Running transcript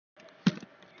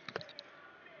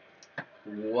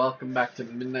Welcome back to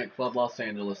Midnight Club Los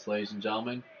Angeles, ladies and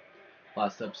gentlemen.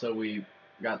 Last episode we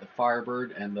got the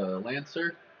Firebird and the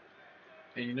Lancer,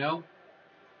 and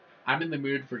I'm in the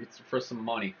mood for some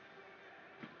money.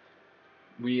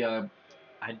 We I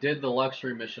did the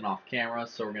luxury mission off camera,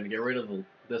 so we're gonna get rid of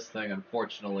this thing,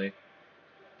 unfortunately.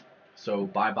 So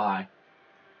bye bye,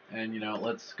 and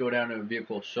let's go down to a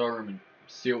vehicle showroom and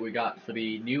see what we got for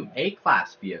the new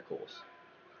A-class vehicles.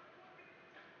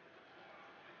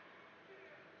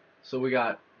 So we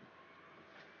got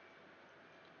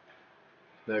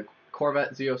the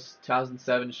Corvette Z06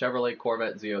 2007 Chevrolet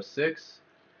Corvette Z06.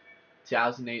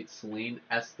 2008 Celine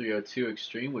S302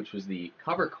 Extreme, which was the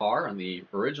cover car on the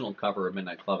original cover of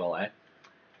Midnight Club LA.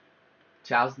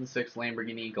 2006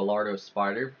 Lamborghini Gallardo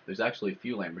Spider. There's actually a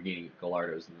few Lamborghini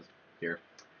Gallardos in this here.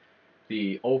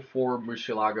 The '04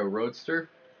 Murcielago Roadster.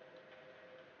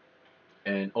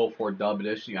 And '04 Dub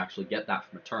Edition. You actually get that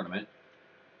from a tournament.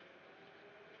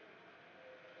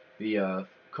 The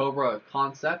Cobra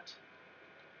Concept.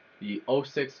 The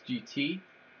 '06 GT.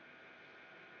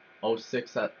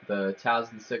 '06 the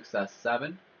 2006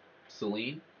 S7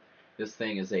 Celine. This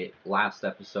thing is a last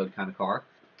episode kind of car.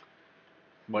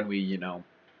 When we,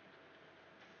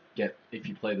 get if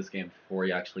you play this game before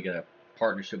you actually get a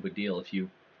partnership deal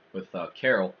with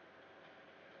Carol,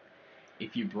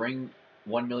 if you bring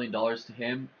 $1 million to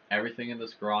him, everything in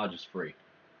this garage is free.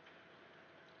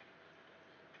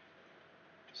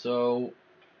 So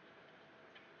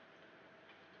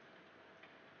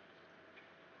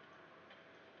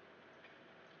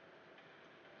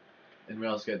and we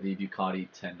also got the Ducati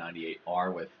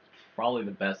 1098R with probably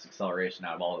the best acceleration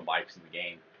out of all the bikes in the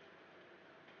game.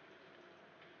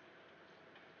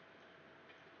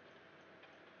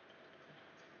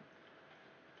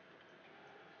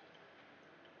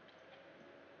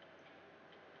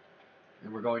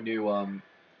 And we're going to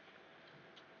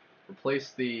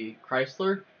replace the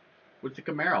Chrysler with the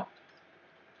Camaro.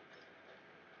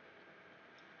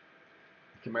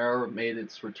 The Camaro made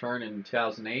its return in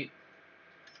 2008.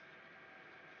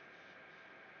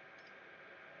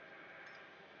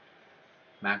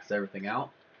 Maxed everything out.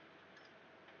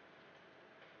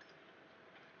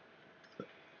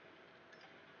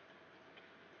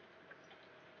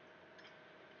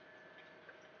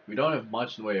 We don't have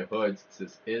much in the way of hoods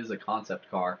since this is a concept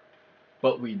car,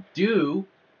 but we do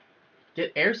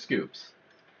get air scoops.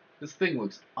 This thing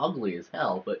looks ugly as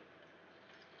hell, but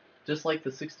just like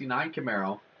the '69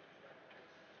 Camaro,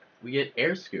 we get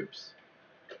air scoops.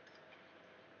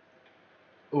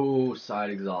 Ooh,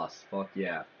 side exhaust. Fuck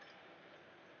yeah.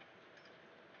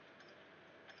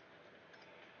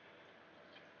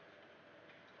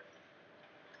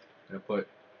 I'm gonna put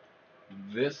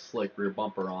this like rear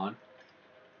bumper on.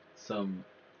 Some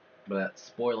of that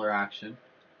spoiler action.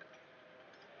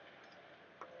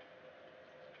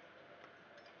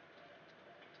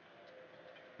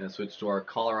 Gonna switch to our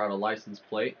Colorado license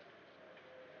plate.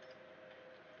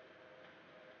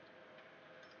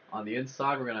 On the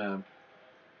inside, we're gonna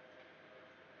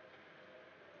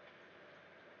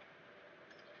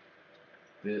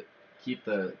keep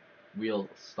the wheel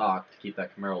stock to keep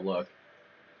that Camaro look.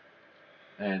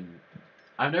 And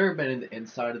I've never been in the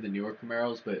inside of the newer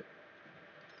Camaros, but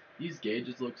these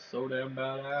gauges look so damn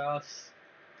badass.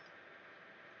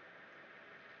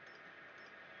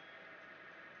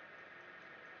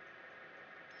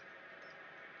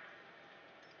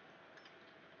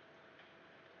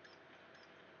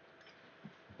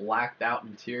 Blacked out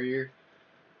interior.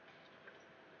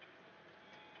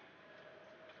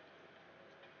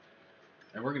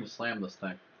 And we're gonna slam this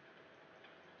thing.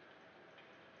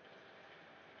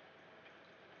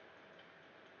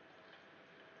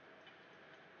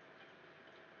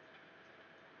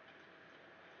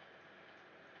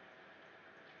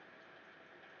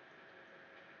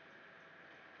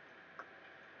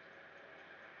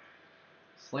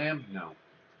 Slam? No.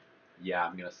 Yeah,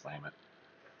 I'm gonna slam it.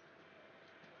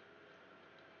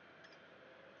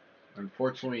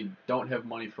 Unfortunately, don't have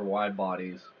money for wide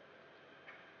bodies.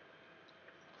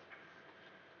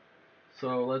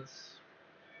 So let's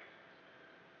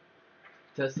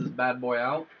test this bad boy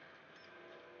out.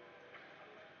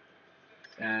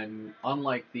 And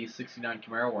unlike the '69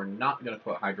 Camaro, we're not going to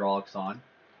put hydraulics on.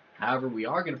 However, we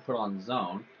are going to put on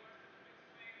zone.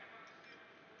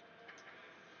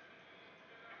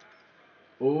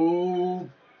 Ooh.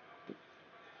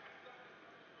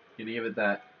 Gonna give it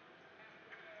that.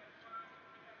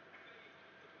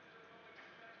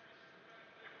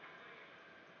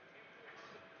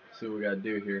 See what we gotta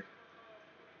do here.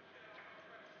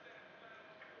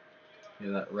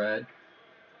 That red.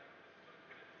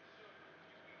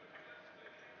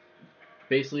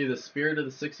 Basically, the spirit of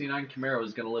the '69 Camaro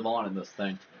is going to live on in this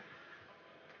thing.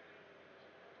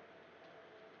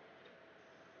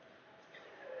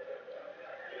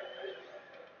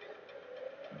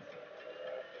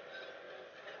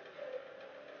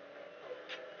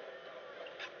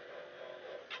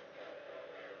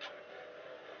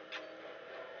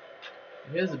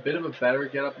 He has a bit of a better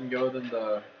get up and go than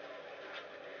the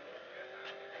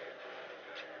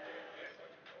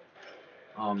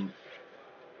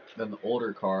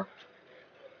older car.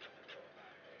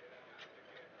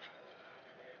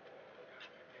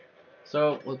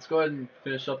 So let's go ahead and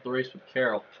finish up the race with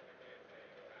Carol.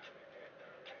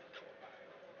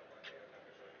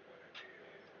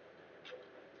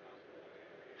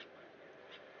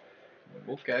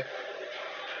 Okay.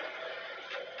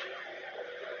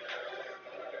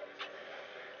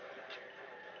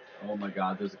 Oh my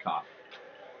God, there's a cop.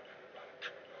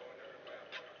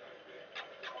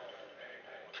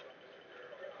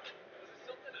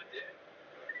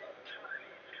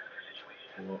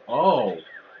 Oh,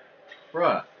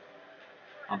 bruh.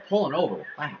 I'm pulling over.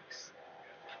 Relax.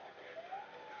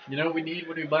 You know what we need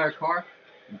when we buy our car?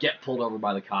 Get pulled over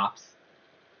by the cops.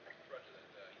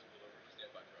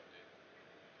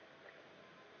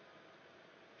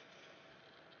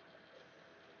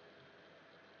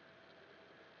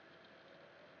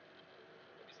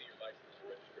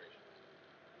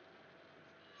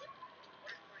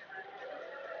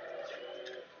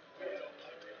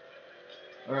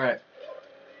 Alright.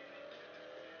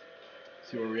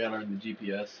 See where we are on the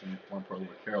GPS and more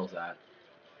importantly where Carol's at.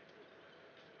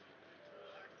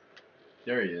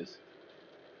 There he is.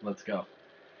 Let's go.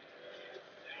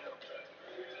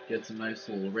 Get some nice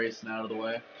little racing out of the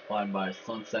way. Flying by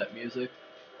sunset music.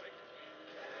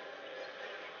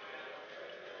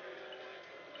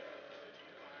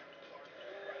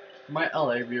 For my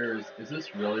LA viewers, is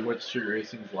this really what street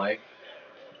racing's like?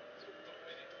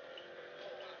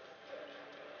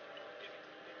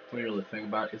 What do you really think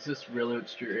about it? Is this really what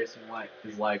street racing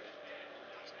is like?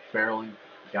 Barreling,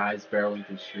 guys barreling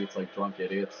through streets like drunk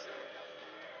idiots.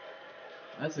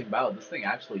 That's the thing about it, this thing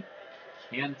actually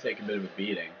can take a bit of a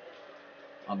beating,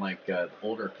 unlike the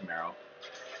older Camaro.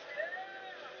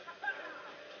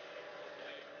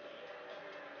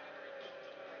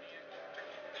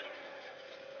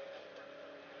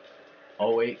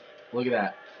 Oh wait, look at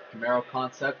that. Camaro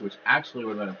concept, which actually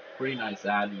would have been a pretty nice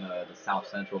add in the South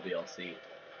Central DLC.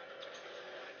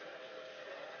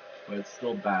 But it's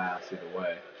still badass either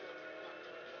way.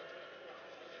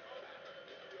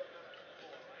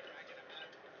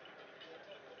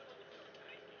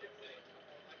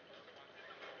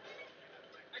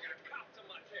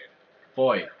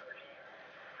 Boy.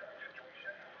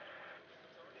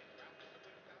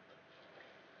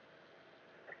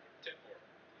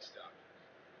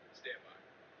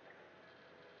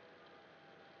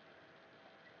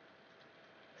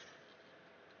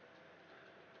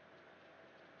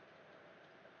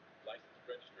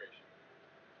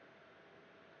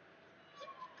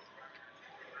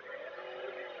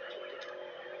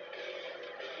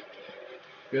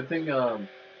 Good thing the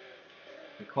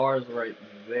car's right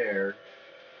there.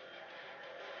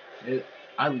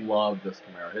 I love this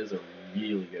Camaro. It is a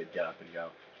really good get up and go.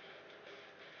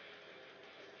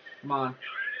 Come on.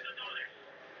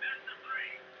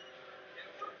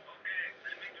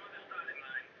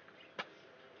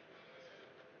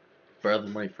 Better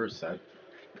than what he first said.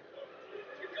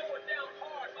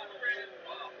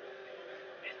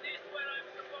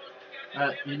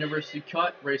 University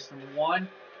Cut, race number 1.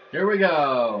 Here we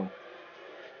go.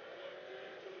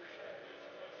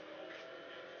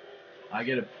 I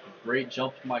get a great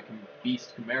jump to my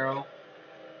beast Camaro.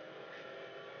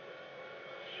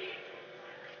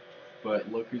 But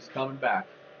look who's coming back.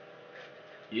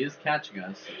 He is catching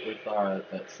us with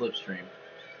that slipstream.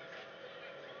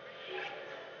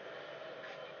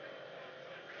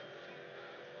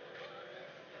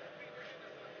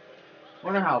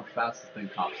 Wonder how fast this thing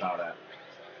tops out at.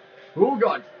 Oh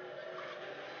god!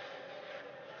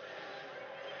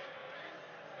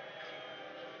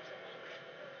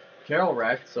 Carol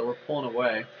wrecked, so we're pulling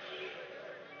away.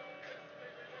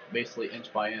 Basically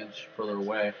inch by inch further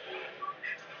away.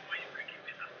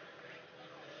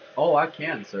 Oh, I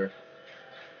can, sir.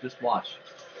 Just watch.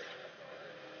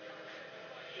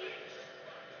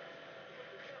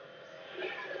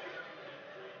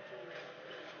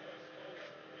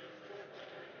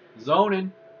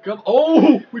 Zoning. Come.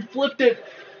 Oh, we flipped it.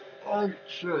 Oh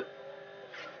shit.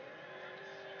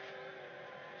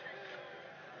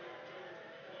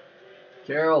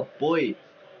 Carol, boy,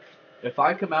 if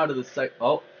I come out of the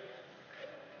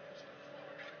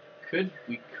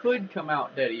we could come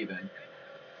out dead even.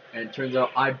 And it turns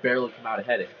out I barely come out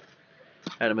ahead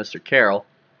of Mr. Carroll.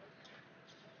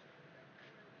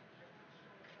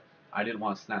 I didn't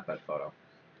want to snap that photo.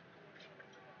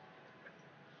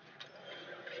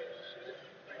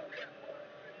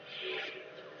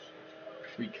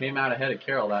 We came out ahead of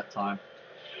Carroll that time.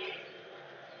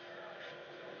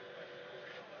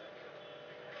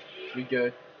 We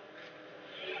good.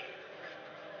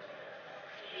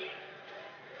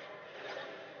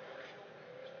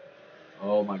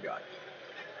 Oh my god.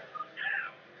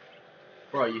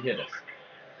 Bro, you hit us.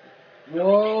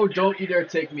 Whoa, don't you dare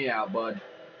take me out, bud.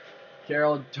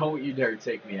 Carroll, don't you dare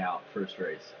take me out first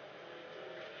race.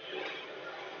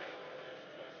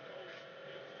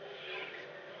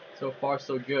 So far,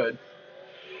 so good.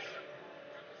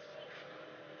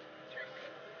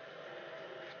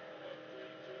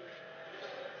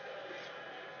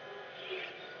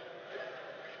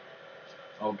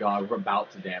 Oh god, we're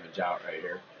about to damage out right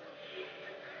here.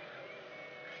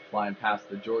 Flying past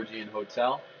the Georgian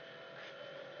Hotel.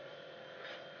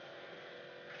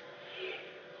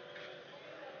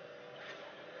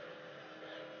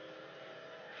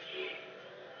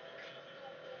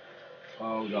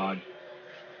 Oh god.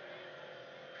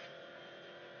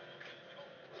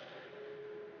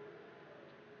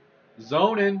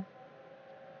 Zoning.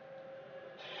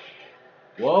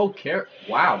 Whoa,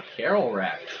 wow, Carroll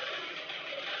wrecked.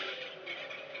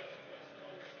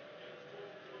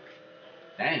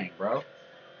 Dang, bro.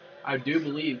 I do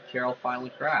believe Carroll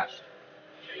finally crashed.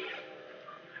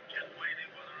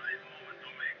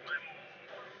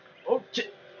 Oh,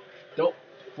 shit. Don't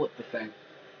flip the thing.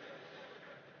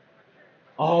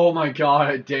 Oh my god,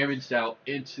 I damaged out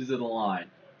inches of the line.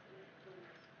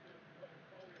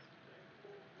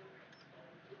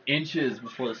 Inches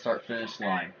before the start-finish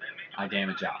line, I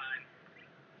damage out.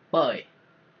 But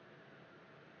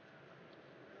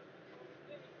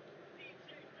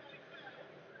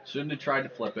shouldn't have tried to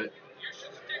flip it.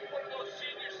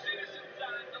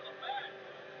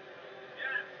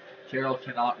 Carroll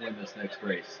cannot win this next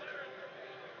race.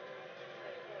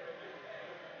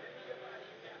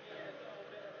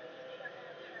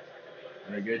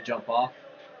 Very good, jump off.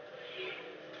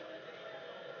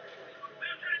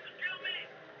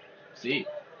 See.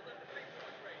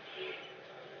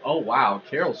 Oh wow,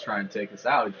 Carroll's trying to take us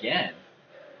out again.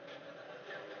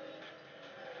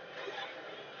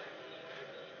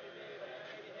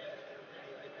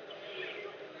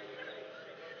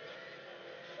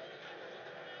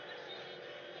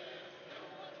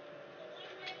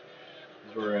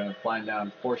 We're flying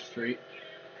down 4th Street.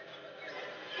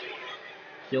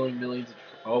 Killing millions of...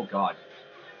 Oh god.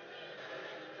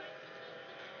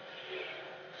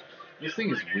 This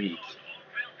thing is weak.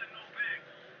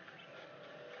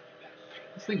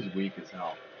 This thing's weak as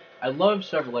hell. I love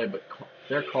Chevrolet, but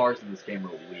their cars in this game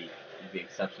are weak, with the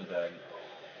exception of the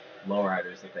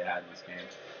lowriders that they had in this game.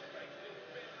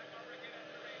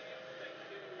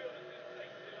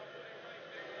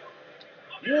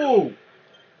 Whoa!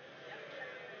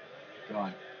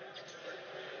 Gone.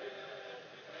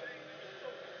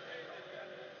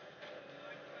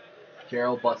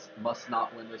 Carroll must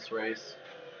not win this race.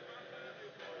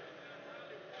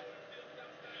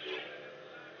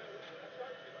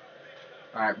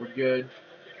 Alright, we're good.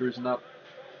 Cruising up.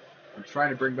 I'm trying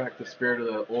to bring back the spirit of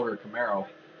the older Camaro.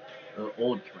 The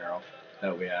old Camaro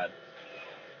that we had.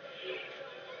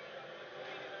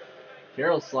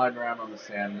 Carroll's sliding around on the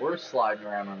sand. We're sliding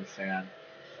around on the sand.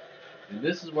 And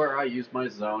this is where I use my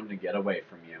zone to get away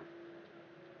from you.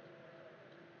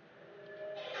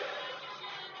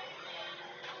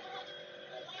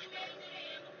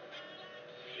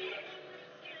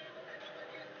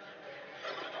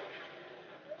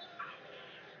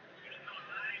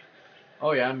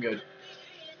 Oh yeah, I'm good.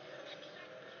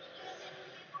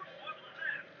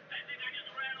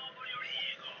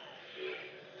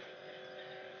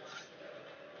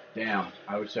 Damn,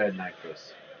 I wish I had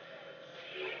nitrous.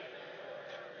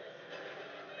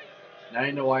 Now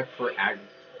you know why I prefer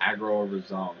aggro over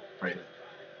zone. Right.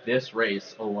 This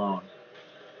race alone.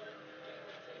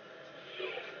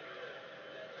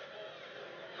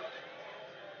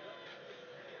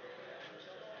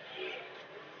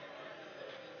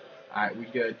 Alright, we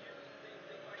good.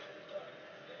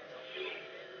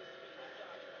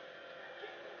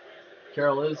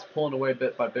 Carroll is pulling away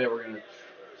bit by bit. We're going to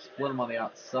split him on the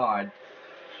outside.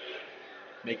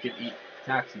 Make him eat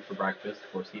taxi for breakfast.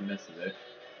 Of course, he misses it.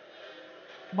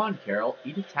 Come on, Carroll.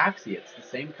 Eat a taxi. It's the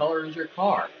same color as your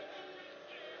car.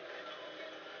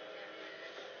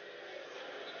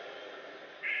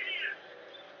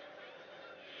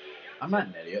 I'm not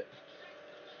an idiot.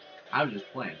 I was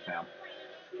just playing, fam.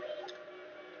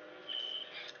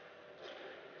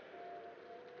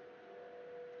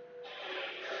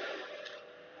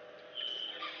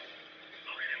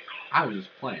 I was just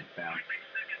playing, fam.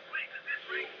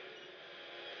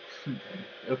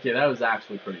 Okay, that was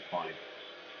actually pretty funny.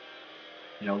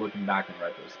 You know, looking back in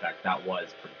retrospect, that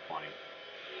was pretty funny.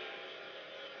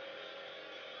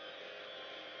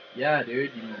 Yeah,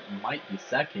 dude, you might be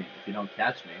second if you don't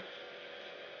catch me.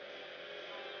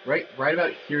 Right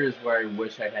about here is where I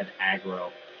wish I had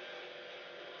aggro.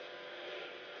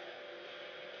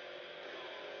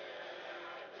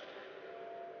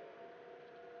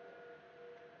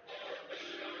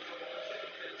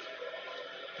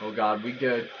 Oh god, we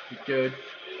good. We good.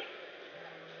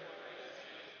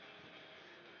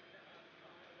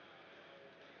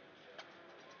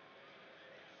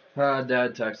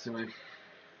 Dad texted me.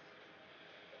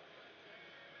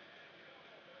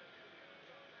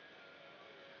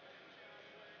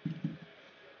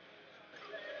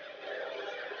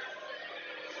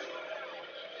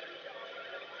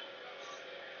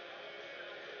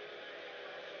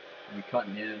 We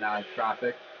cutting in and out of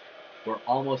traffic. We're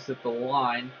almost at the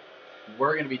line.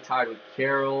 We're gonna be tied with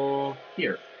Carol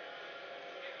here.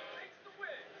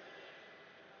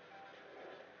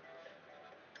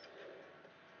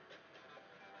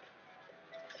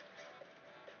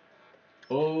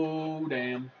 Oh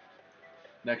damn.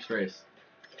 Next race.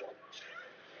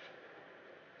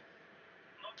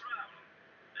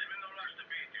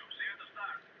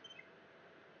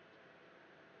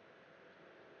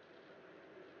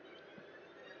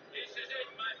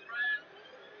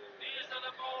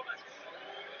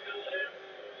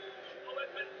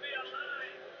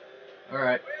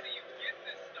 Alright. Where do you get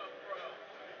this stuff from?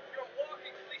 You're a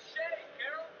walking cliche,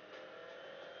 Carol.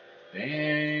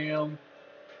 Damn.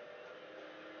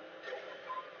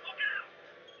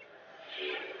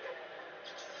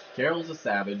 Carol's a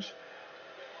savage.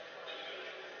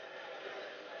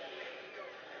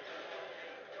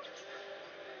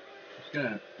 Just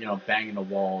gonna, you know, bang the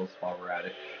walls while we're at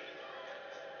it.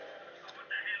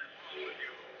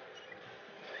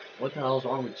 What the hell's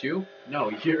wrong with you? No,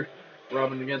 you're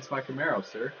rubbing against my Camaro,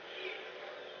 sir.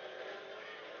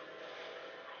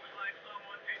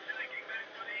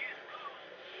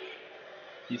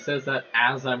 He says that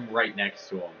as I'm right next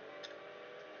to him.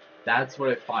 That's what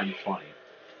I find funny.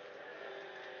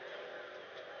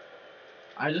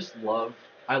 I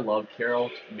love Carol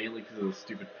mainly because of the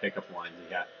stupid pickup lines he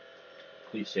got,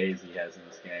 cliches he has in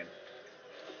this game.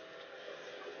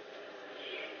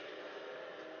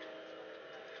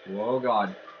 Oh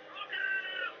god.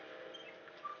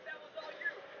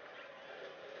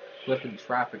 Flipping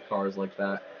traffic cars like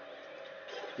that.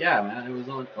 Yeah, man, it was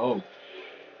on. Oh.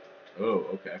 Oh,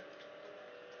 okay.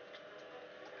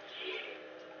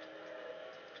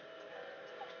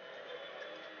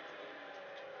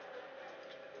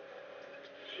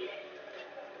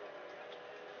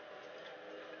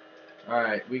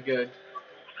 Alright, we good.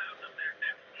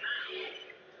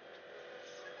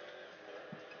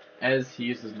 As he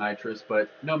uses nitrous, but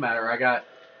no matter, I got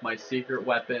my secret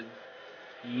weapon.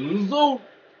 Zoom!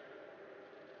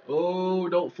 Oh,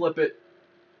 don't flip it.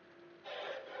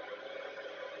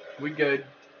 We good.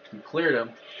 We cleared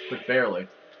him, but barely.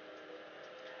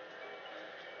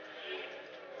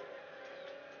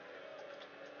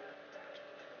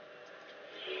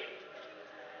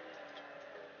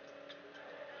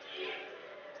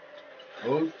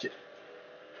 Oh,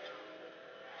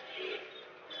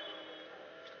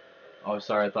 oh,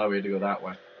 sorry, I thought we had to go that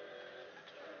way.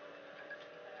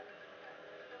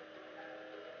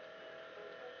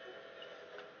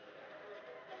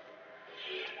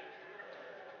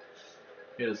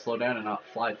 You had to slow down and not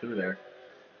fly through there.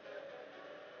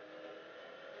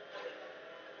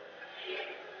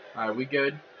 Alright, we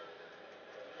good.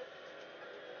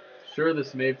 Sure,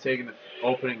 this may have taken the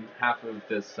opening half of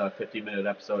this 50-minute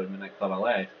episode of Midnight Club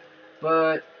LA,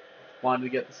 but wanted to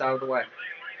get this out of the way.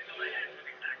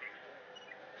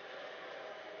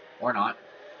 Or not.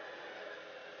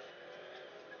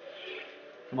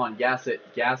 Come on, gas it,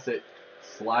 gas it.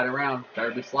 Slide around.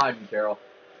 Better be sliding, Carol.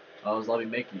 Oh, let me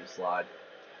make you slide.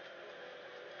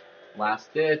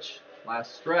 Last ditch.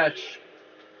 Last stretch.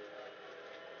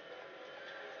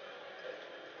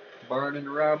 Burning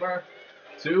rubber.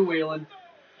 Two-wheeling.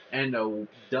 And a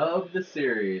dub the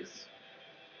series.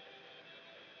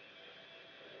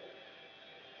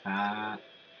 Ah.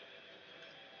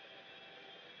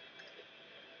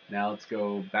 Now let's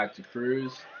go back to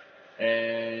cruise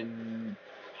and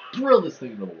drill this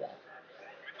thing into the wall.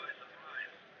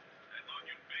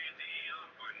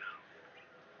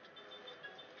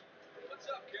 What's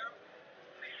up, Carol?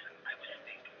 Listen, I was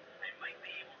thinking I might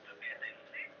be able to get a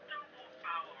little more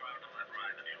power out of that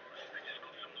ride of yours. I just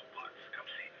got some new parts. Come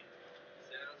see me.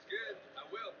 Sounds good. I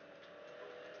will.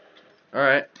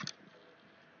 Alright.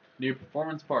 New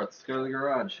performance parts. Let's go to the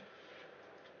garage.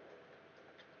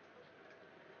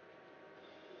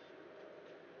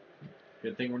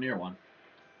 Good thing we're near one.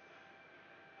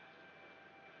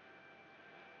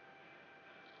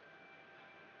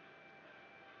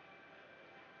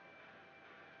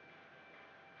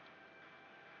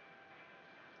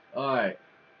 Alright.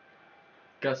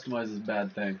 Customize this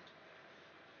bad thing.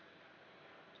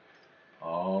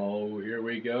 Oh, here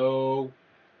we go.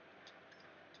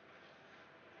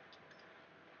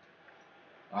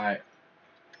 Alright.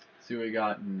 See what we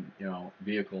got in,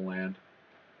 vehicle land.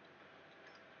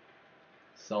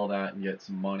 Sell that and get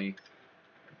some money.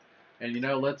 And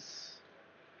let's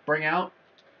bring out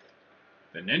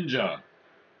the Ninja.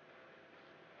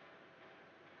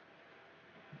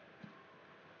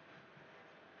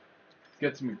 Let's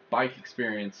get some bike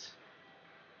experience.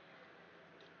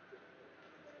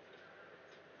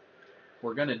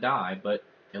 We're gonna die, but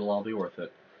it'll all be worth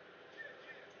it.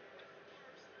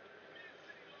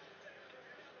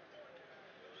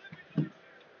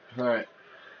 Alright.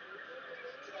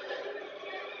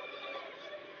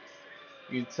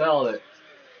 You can tell that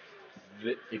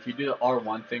if you do the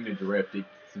R1 thing to drift, it's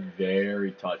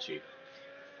very touchy.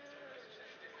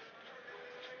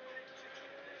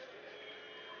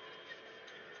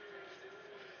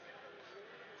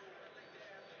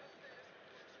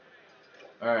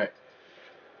 Alright.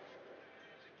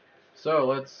 So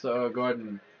let's go ahead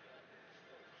and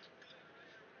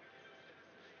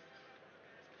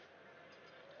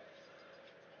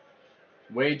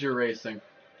wager racing.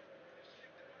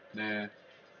 Nah.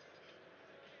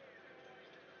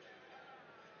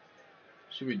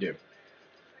 Should we do?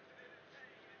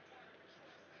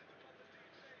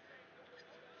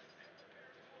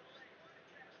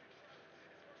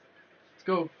 Let's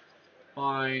go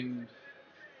find.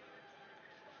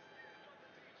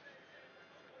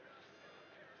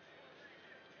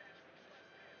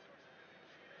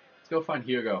 Let's go find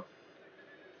Hugo.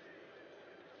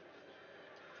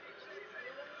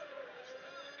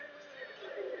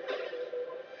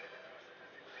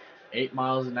 8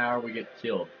 miles an hour, we get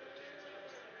killed.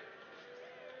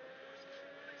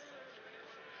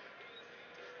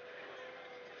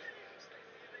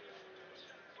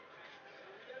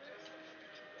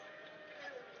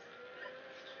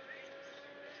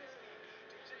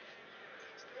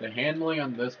 The handling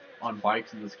on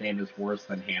bikes in this game is worse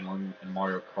than handling in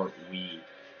Mario Kart Wii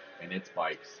and its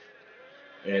bikes.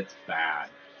 It's bad.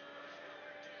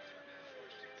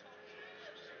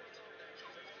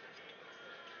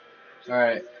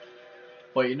 Alright.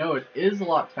 But it is a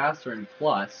lot faster in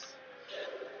Plus.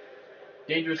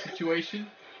 Dangerous situation.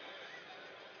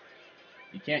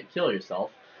 You can't kill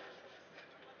yourself.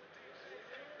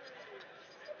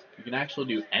 You can actually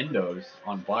do endos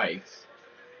on bikes.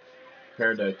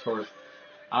 Compared to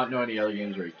I don't know any other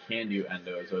games where you can do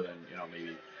endos other than,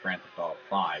 maybe Grand Theft Auto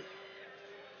 5.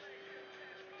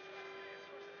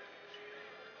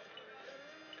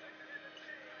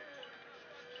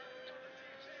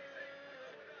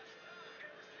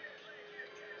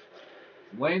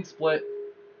 Lane split.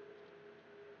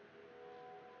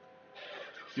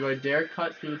 Do I dare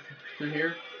cut through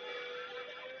here?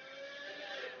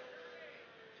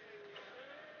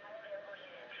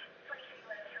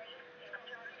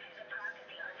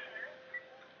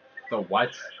 The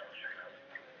what?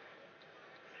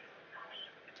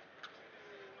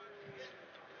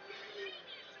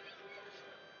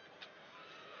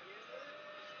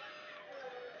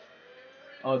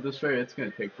 Oh, this way it's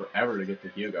gonna take forever to get to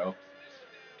Hugo.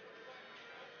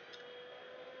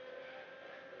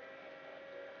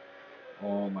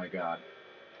 Oh my god.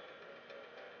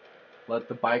 Let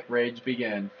the bike rage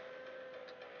begin.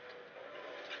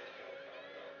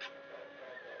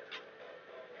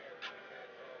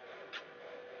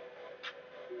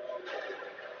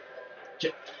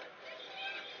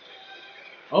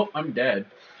 Oh, I'm dead. At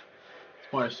this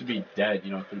point, I should be dead,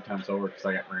 3 times over because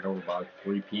I got ran over by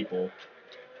 3 people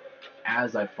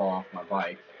as I fall off my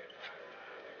bike.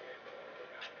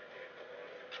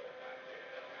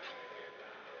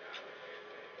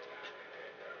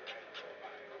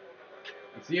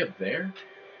 Is he up there?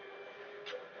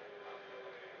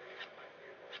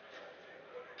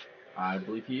 I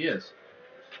believe he is.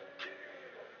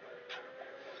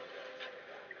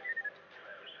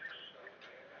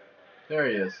 There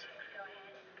he is.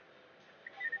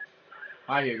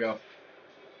 Hi, Hugo.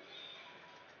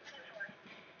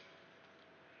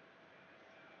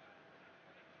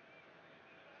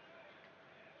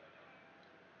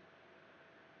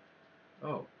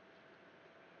 Oh.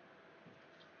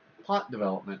 Plot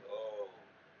development. Oh,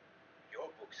 your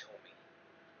books, homie.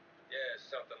 Yeah,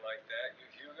 something like that. You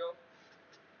Hugo?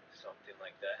 Something anything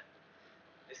like that.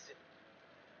 Listen,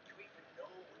 you even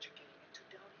know what you're getting into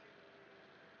down here?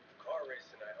 Car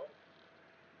racing, I hope.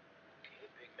 Okay,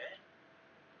 big man.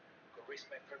 Go race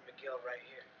my friend Miguel right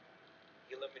here.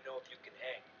 He'll let me know if you can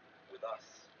hang with us.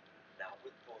 Not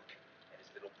with Book and his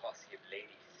little posse of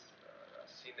ladies.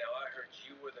 See, now I heard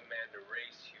you were the man to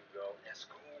race, Hugo. That's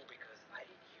cool, because I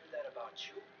didn't hear that about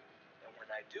you. And when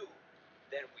I do,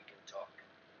 then we can talk.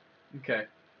 Okay.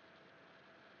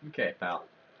 Okay, pal.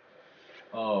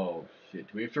 Oh, shit.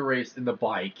 Do we have to race in the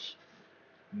bike?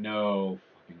 No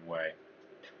fucking way.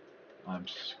 I'm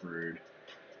screwed.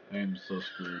 I am so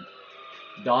screwed.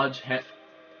 Dodge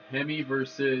Hemi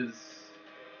versus...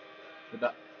 It's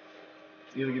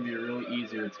either gonna be really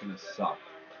easy or it's gonna suck.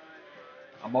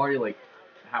 I'm already like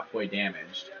halfway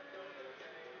damaged.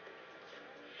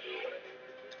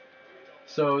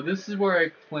 So this is where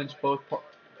I clench both.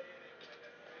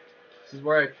 This is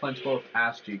where I clench both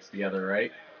ass cheeks together,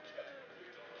 right?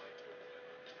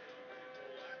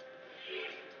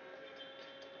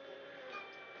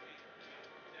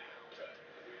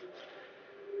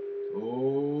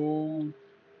 Oh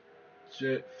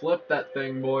shit! Flip that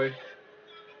thing, boy.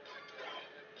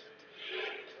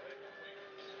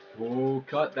 Oh,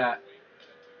 cut that.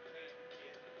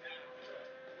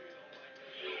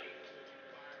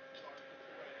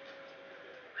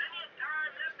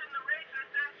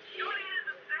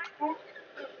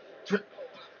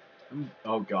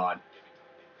 Oh god.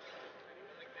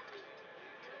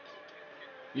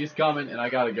 He's coming and I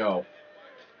gotta go.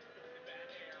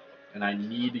 And I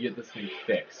need to get this thing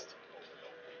fixed.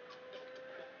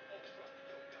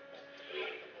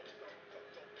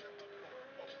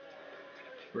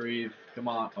 Breathe. Come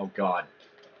on. Oh god.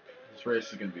 This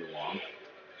race is gonna be long.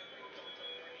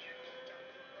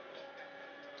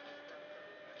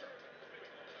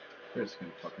 This is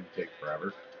gonna fucking take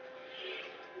forever.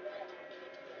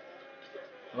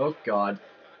 Oh god.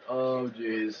 Oh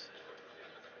jeez.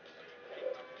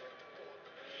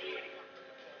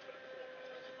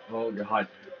 Oh god.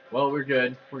 Well, we're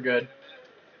good. We're good.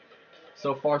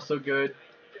 So far, so good.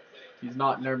 He's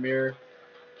not in our mirror.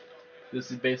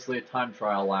 This is basically a time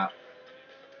trial lap.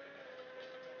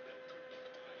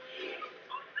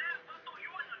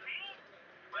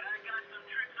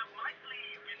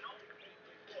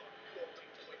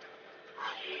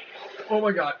 Oh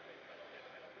my god.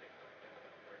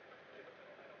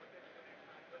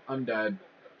 I'm dead.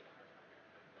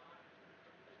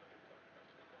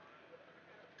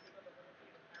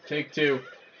 Take two.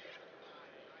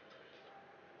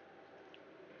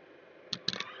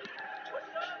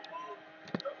 What's up, fool?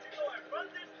 Don't you know I run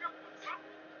this strip with truck?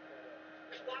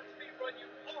 Watch me run you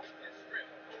off this strip.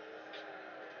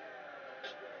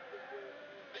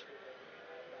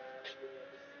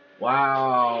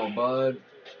 Wow, bud.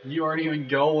 You aren't even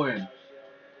going.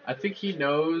 I think he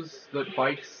knows that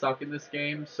bikes suck in this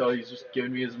game, so he's just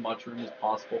giving me as much room as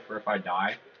possible for if I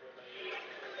die.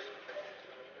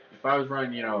 If I was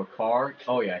running, you know, a car,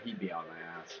 oh yeah, he'd be on my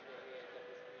ass.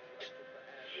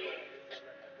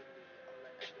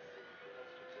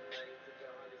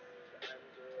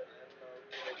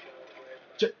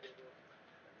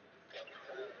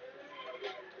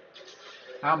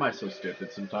 How am I so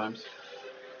stupid sometimes?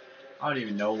 I don't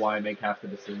even know why I make half the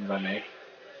decisions I make.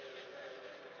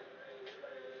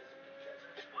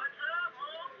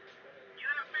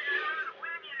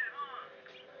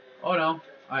 Oh no,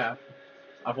 I have.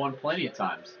 I've won plenty of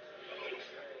times.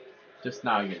 Just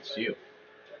not against you.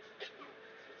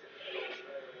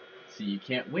 See, you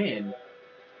can't win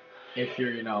if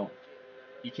you're, you know,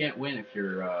 you can't win if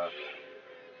you're,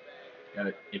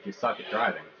 if you suck at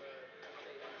driving.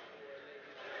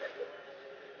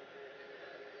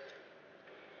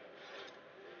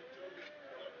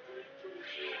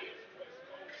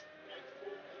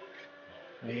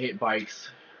 I hate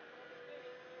bikes.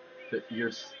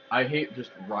 I hate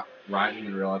just riding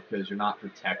in real life because you're not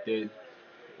protected.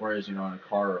 Whereas, you know, in a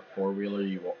car or a four-wheeler,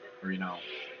 or, you know,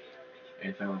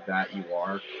 anything like that, you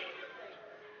are.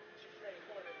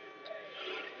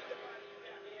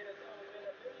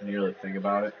 When you really think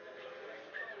about it.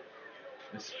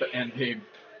 And they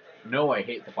know I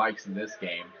hate the bikes in this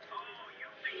game.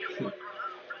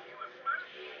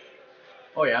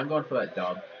 Oh yeah, I'm going for that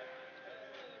dub.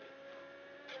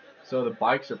 So the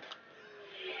bikes are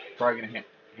probably going to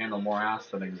handle more ass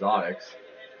than exotics.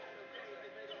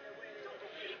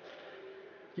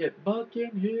 Get Buck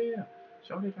in here.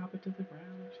 Shorty drop it to the ground.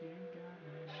 She ain't got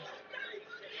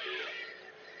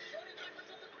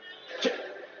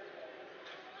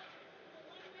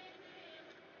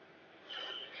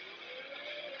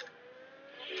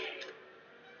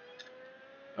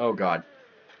no. Oh god.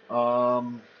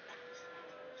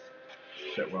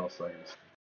 Shit, where else do I use?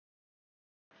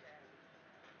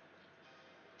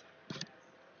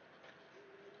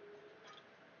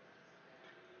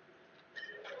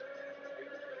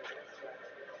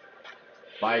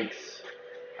 Bikes.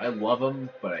 I love them,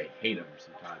 but I hate them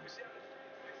sometimes.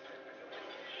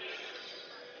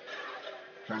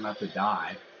 Try not to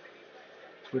die.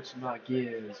 Switch my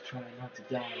gears, try not to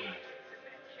die.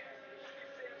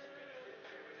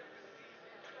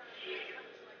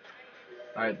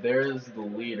 Alright, there's the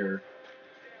leader.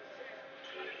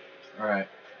 Alright.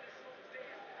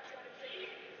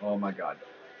 Oh my god.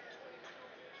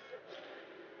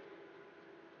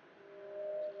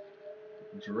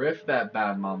 Drift that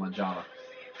bad mama Jama.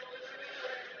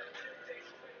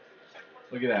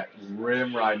 Look at that.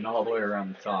 Rim riding all the way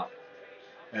around the top.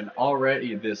 And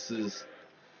already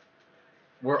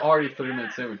we're already 30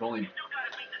 minutes in. We've only...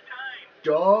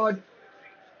 God!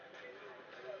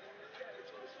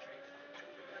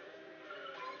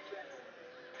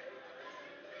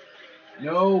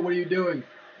 No, what are you doing?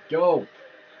 Go!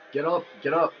 Get up,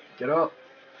 get up, get up.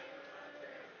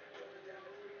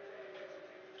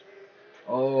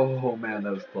 Oh man,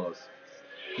 that was close.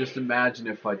 Just imagine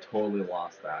if I totally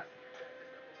lost that.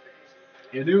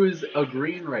 And it was a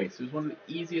green race. It was one of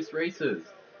the easiest races.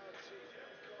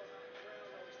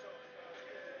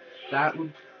 That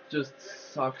would just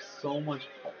suck so much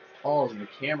balls, and the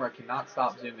camera cannot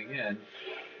stop zooming in.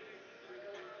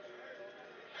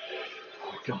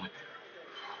 Oh god.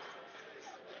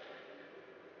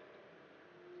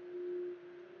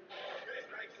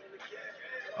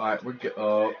 Alright, we're good.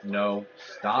 Oh, no.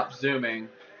 Stop zooming.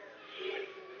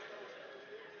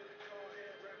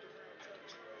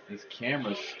 This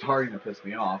camera's starting to piss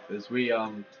me off as we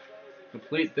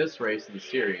complete this race in the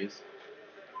series.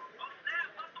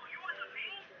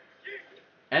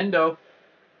 Endo.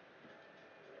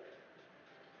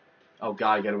 Oh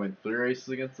god, I gotta win 3 races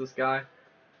against this guy?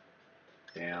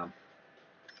 Damn.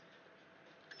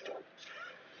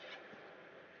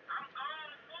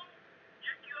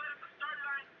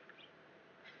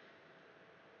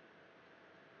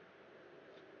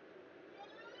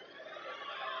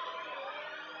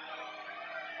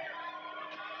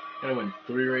 Gotta win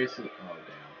 3 races. Oh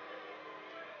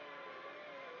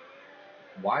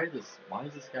damn. Why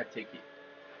does this guy take it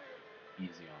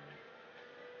easy on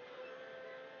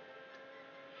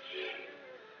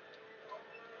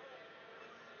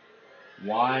me?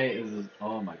 Why is this?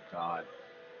 Oh my god.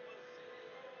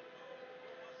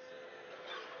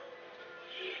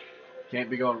 Can't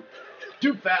be going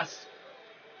too fast.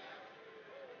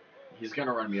 He's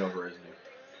gonna run me over, isn't he?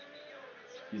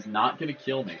 He's not gonna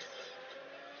kill me.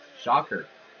 Shocker.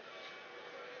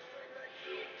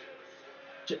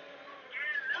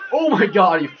 Oh my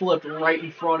god, he flipped right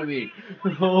in front of me.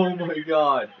 Oh my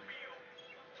god.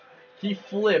 He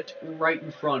flipped right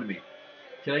in front of me.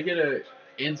 Can I get an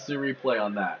instant replay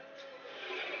on that?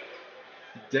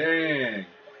 Dang.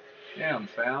 Damn,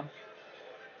 fam.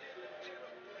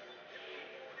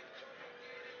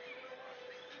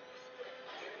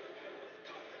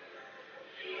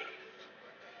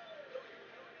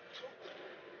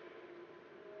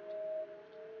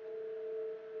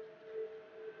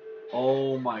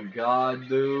 Oh my god,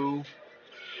 dude.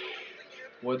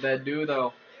 What'd that do,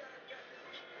 though?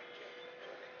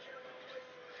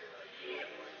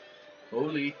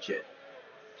 Holy shit.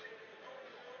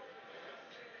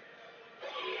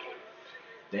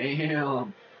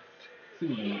 Damn.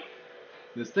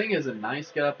 This thing is a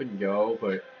nice get up and go,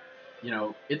 but, you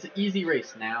know, it's an easy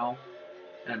race now.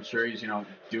 And I'm sure he's, you know,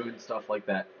 doing stuff like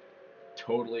that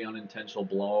totally unintentional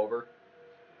blowover.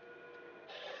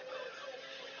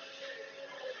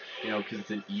 You know, because it's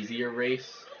an easier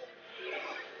race.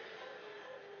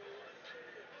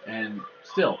 And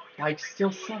still, bikes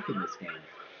still suck in this game.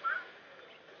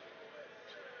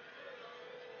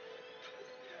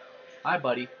 Hi,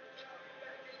 buddy.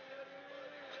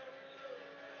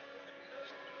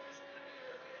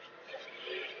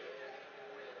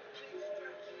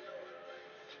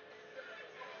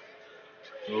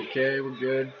 Okay, we're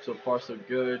good. So far, so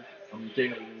good. I'm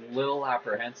getting a little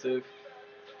apprehensive.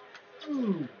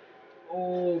 Ooh.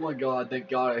 Oh my god, thank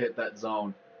god I hit that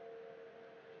zone.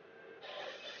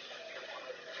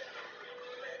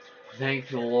 Thank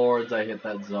the lords I hit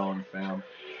that zone, fam.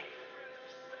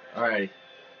 Alrighty.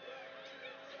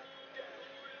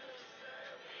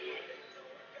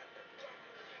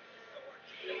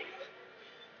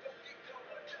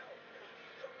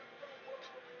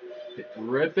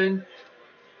 Ripping.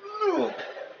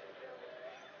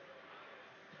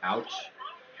 Ouch.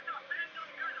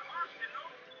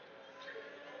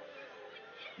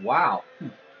 Wow.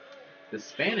 The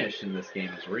Spanish in this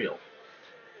game is real.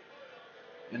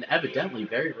 and evidently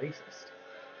very racist.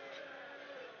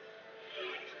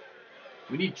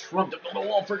 We need Trump to build a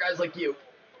wall for guys like you.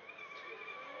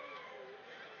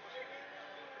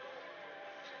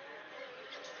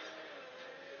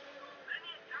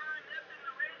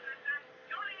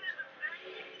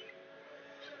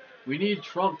 We need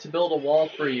Trump to build a wall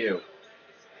for you.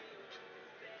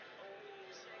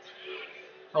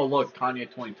 Oh look, Kanye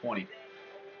 2020.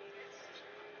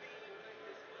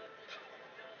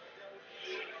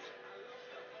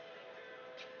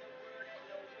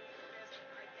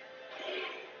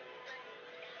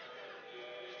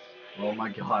 Oh my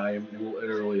god, I am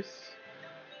literally...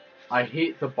 I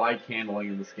hate the bike handling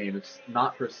in this game. It's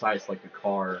not precise like a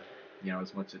car, you know,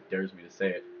 as much as it dares me to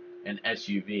say it. An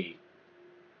SUV.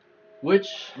 Which,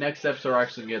 next episode, are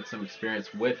actually going to get some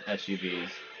experience with SUVs,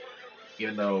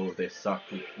 even though they suck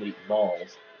complete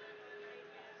balls.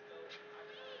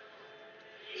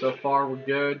 So far, we're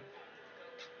good.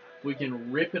 We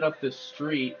can rip it up this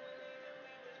street.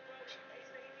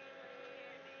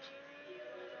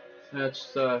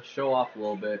 Let's show off a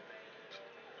little bit.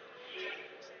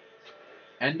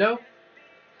 Endo?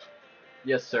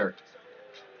 Yes, sir.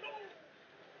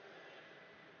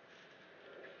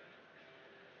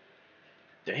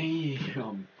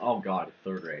 Damn. Oh god,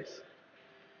 third race.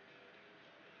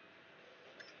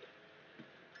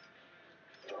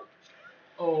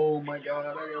 Oh my god,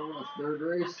 I almost third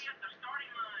race.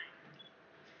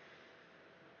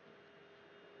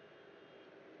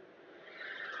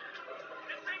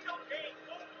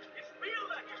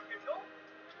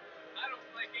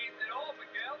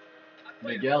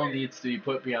 Miguel needs to be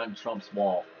put behind Trump's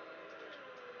wall.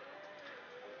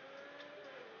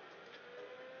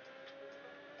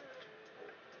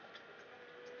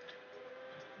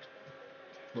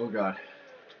 Oh god.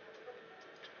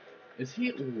 Is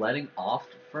he letting off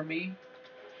for me?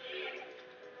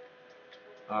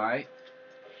 Alright.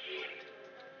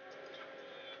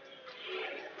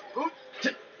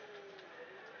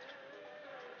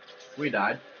 We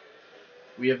died.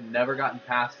 We have never gotten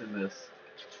past in this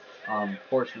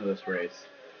portion of this race.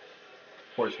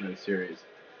 Portion of the series.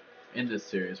 In this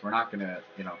series. We're not gonna,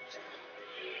 you know,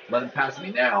 let him pass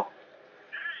me now.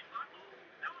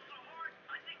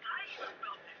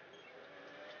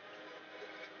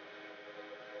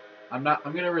 I'm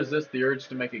gonna resist the urge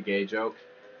to make a gay joke.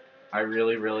 I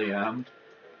really, really am.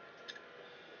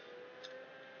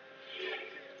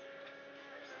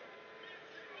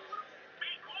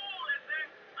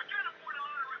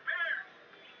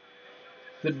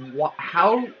 Then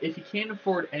how, if you can't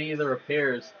afford any of the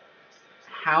repairs,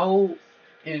 how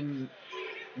in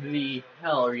the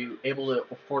hell are you able to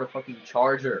afford a fucking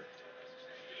charger?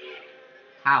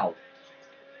 How?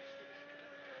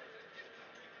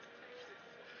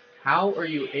 How are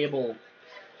you able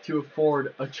to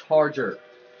afford a charger?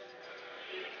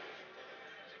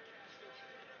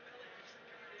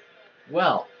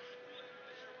 Well,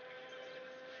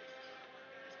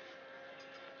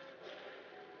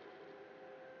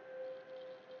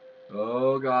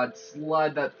 oh god,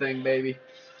 slide that thing, baby.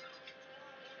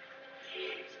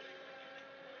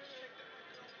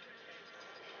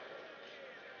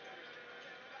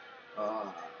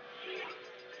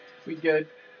 We good.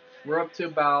 We're up to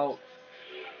about,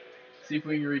 see if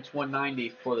we can reach 190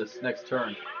 for this next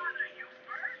turn.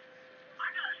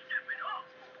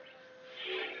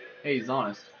 Hey, he's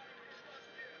honest.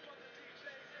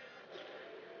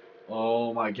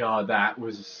 Oh my god, that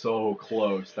was so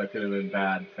close. That could have been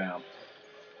bad, fam.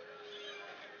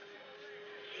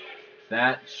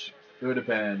 That should have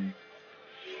been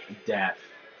death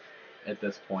at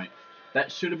this point.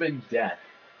 That should have been death.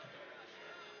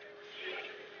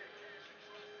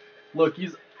 Look,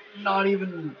 he's not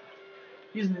even...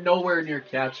 He's nowhere near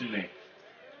catching me.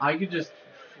 I could just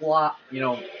flop, you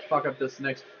know, fuck up this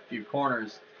next few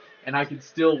corners, and I could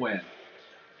still win.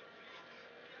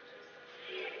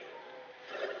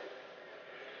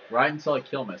 Right until I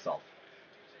kill myself.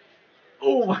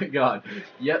 Oh my god.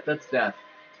 Yep, that's death.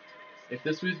 If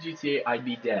this was GTA, I'd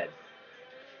be dead.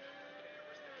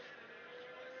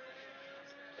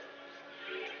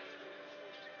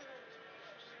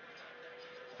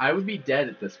 I would be dead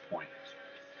at this point.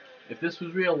 If this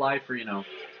was real life or, you know,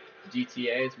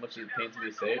 GTA, as much as it pains me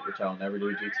to say it, which I'll never do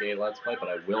a GTA Let's Play, but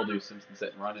I will do Simpsons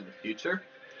Hit and Run in the future,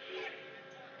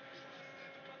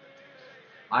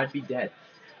 I'd be dead.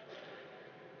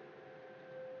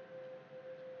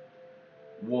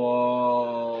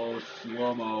 Whoa,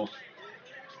 slow-mo.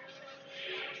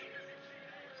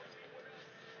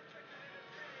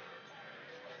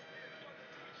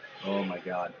 Oh my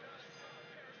god.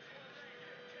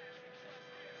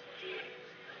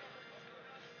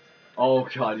 Oh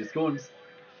god, he's going...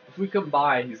 If we come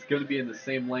by, he's gonna be in the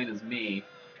same lane as me.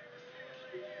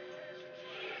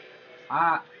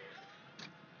 Ah.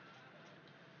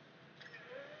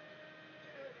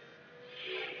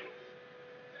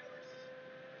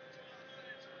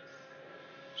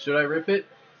 Should I rip it?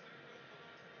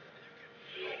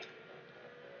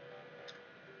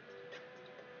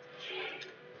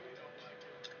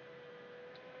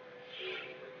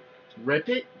 Rip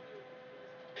it?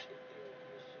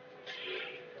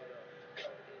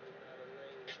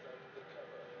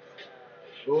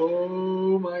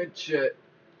 Oh my shit.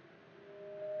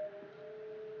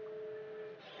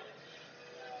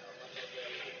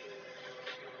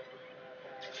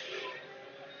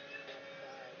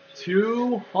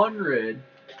 $200.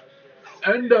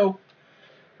 Endo.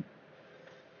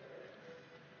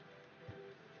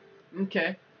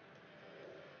 Okay.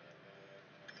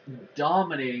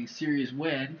 Dominating series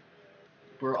win.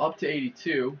 We're up to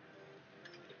 82.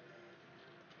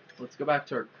 Let's go back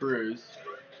to our cruise.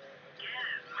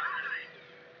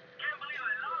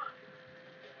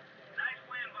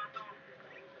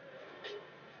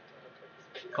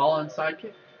 Call on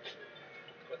sidekick.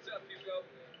 What's up, Hugo?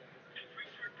 Just 3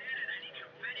 cents?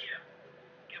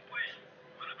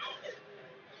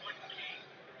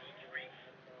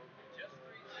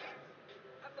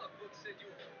 I thought Book said you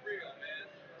were for real, man.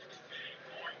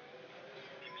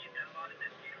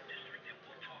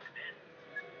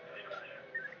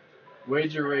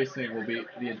 Wager racing will be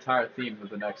the entire theme of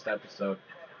the next episode.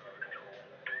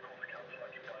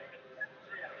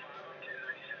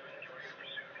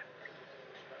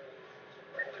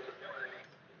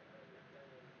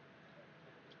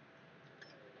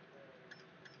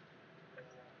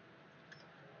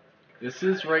 This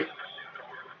is right.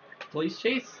 Police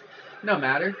chase? No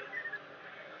matter.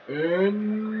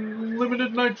 And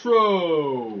limited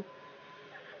nitro.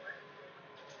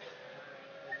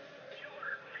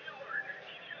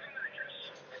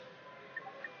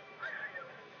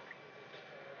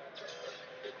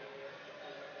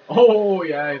 Oh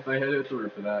yeah, if I hit it through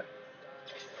for that.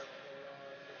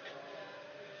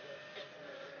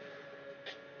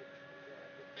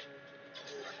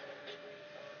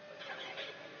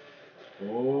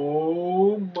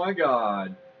 Oh my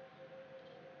god.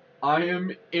 I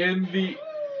am in the...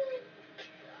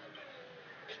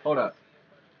 Hold up.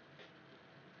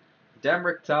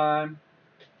 Demrick time.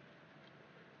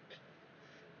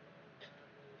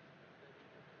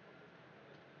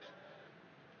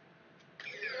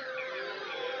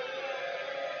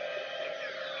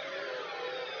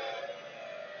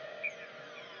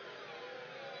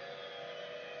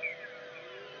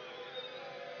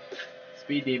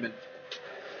 Speed demon.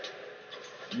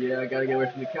 Yeah, I gotta get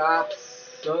away from the cops,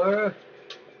 sir.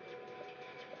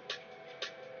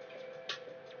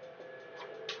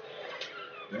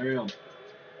 Damn.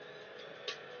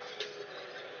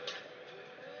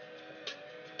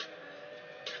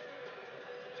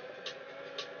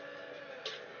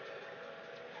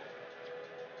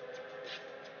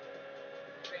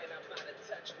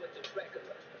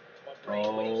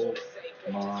 Oh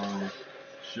my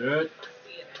shit.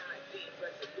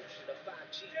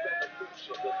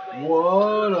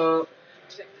 What up?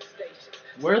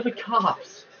 Where are the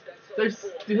cops? They're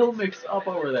still mixed up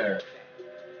over there.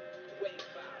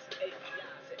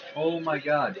 Oh my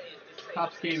god.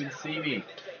 Cops can't even see me.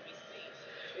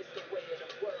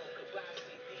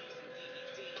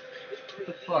 What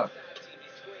the fuck?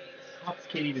 Cops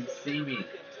can't even see me.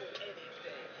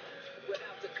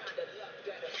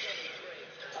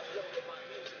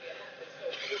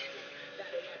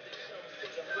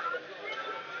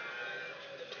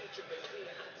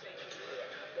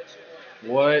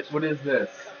 What is this?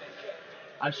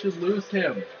 I should lose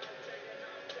him.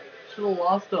 Should have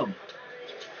lost him.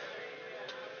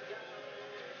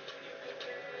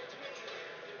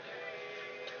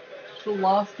 Should have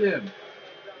lost him.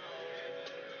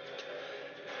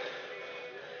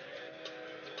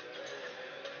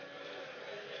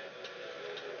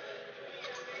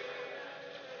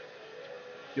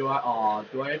 Do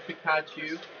I have to catch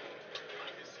you?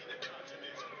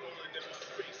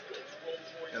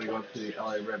 Gotta go up to the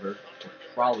LA River. It'll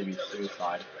probably be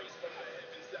suicide.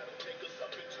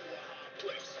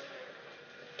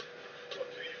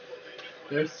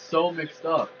 They're so mixed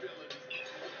up.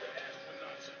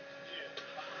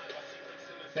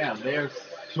 Damn, they are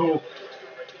so...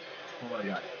 Oh my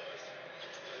god.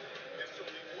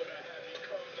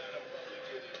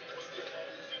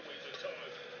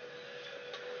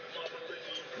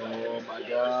 Oh my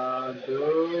god,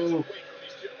 dude.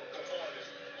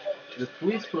 This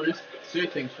police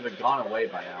pursuit thing should have gone away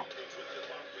by now.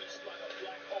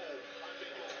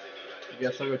 I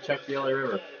guess I'll go check the LA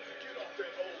River.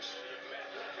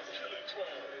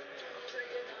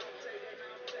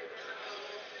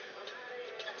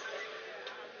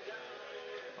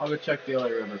 I'll go check the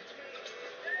other river.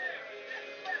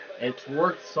 It's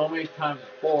worked so many times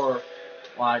before,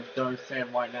 well, I don't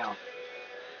understand why now.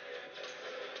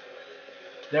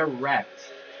 They're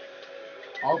wrecked.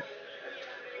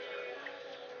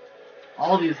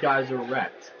 All these guys are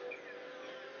wrecked.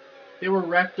 They were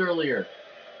wrecked earlier.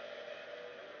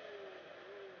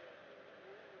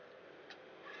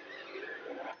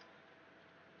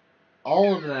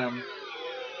 All of them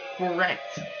were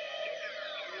wrecked.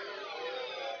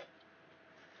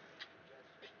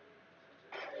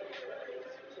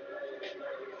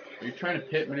 Are you trying to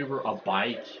pit maneuver a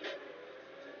bike?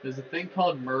 There's a thing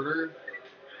called murder.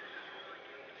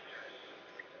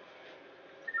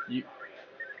 You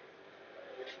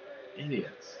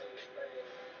idiots.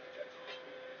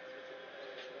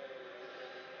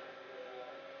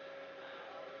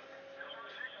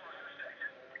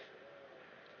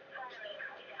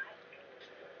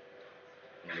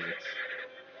 Idiots.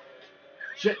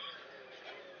 Shit.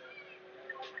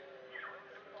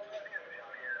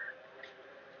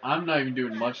 I'm not even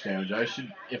doing much damage. I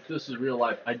should, if this is real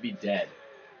life, I'd be dead.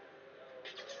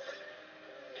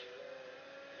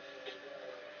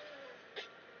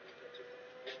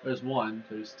 There's one,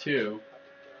 there's two.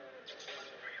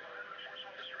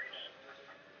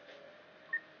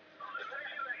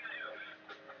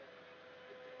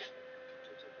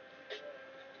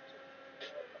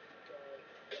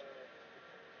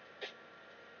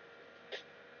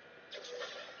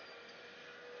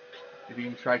 If you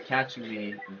can try catching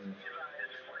me.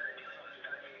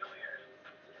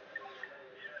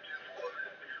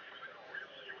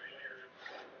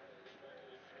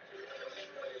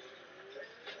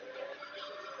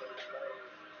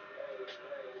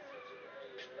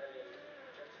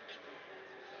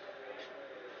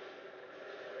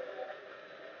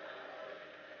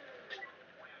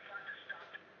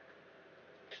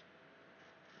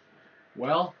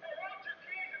 Well.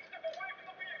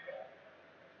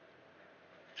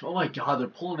 Oh my god, they're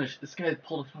pulling this guy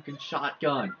pulled a fucking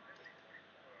shotgun.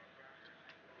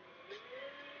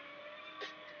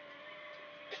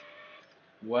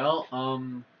 Well,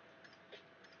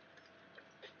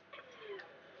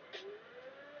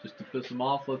 just to piss him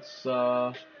off, let's,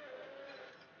 go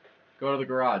to the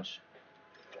garage.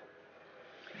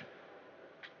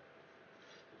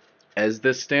 As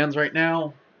this stands right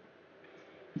now,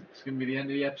 it's going to be the end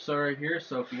of the episode right here.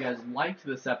 So if you guys liked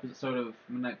this episode of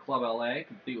Midnight Club LA,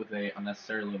 complete with a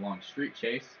unnecessarily long street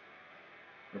chase,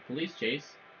 or police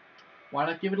chase, why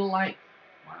not give it a like?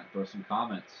 Why not throw some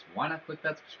comments? Why not click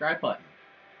that subscribe button?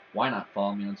 Why not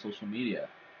follow me on social media?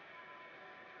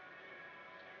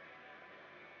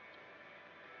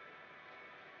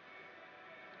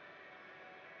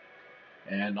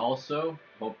 And also,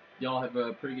 hope y'all have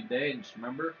a pretty good day, and just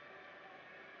remember,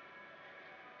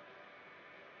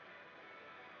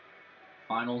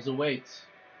 finals awaits.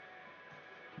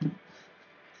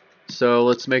 So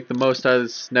let's make the most out of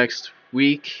this next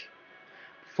week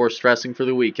before stressing for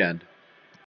the weekend.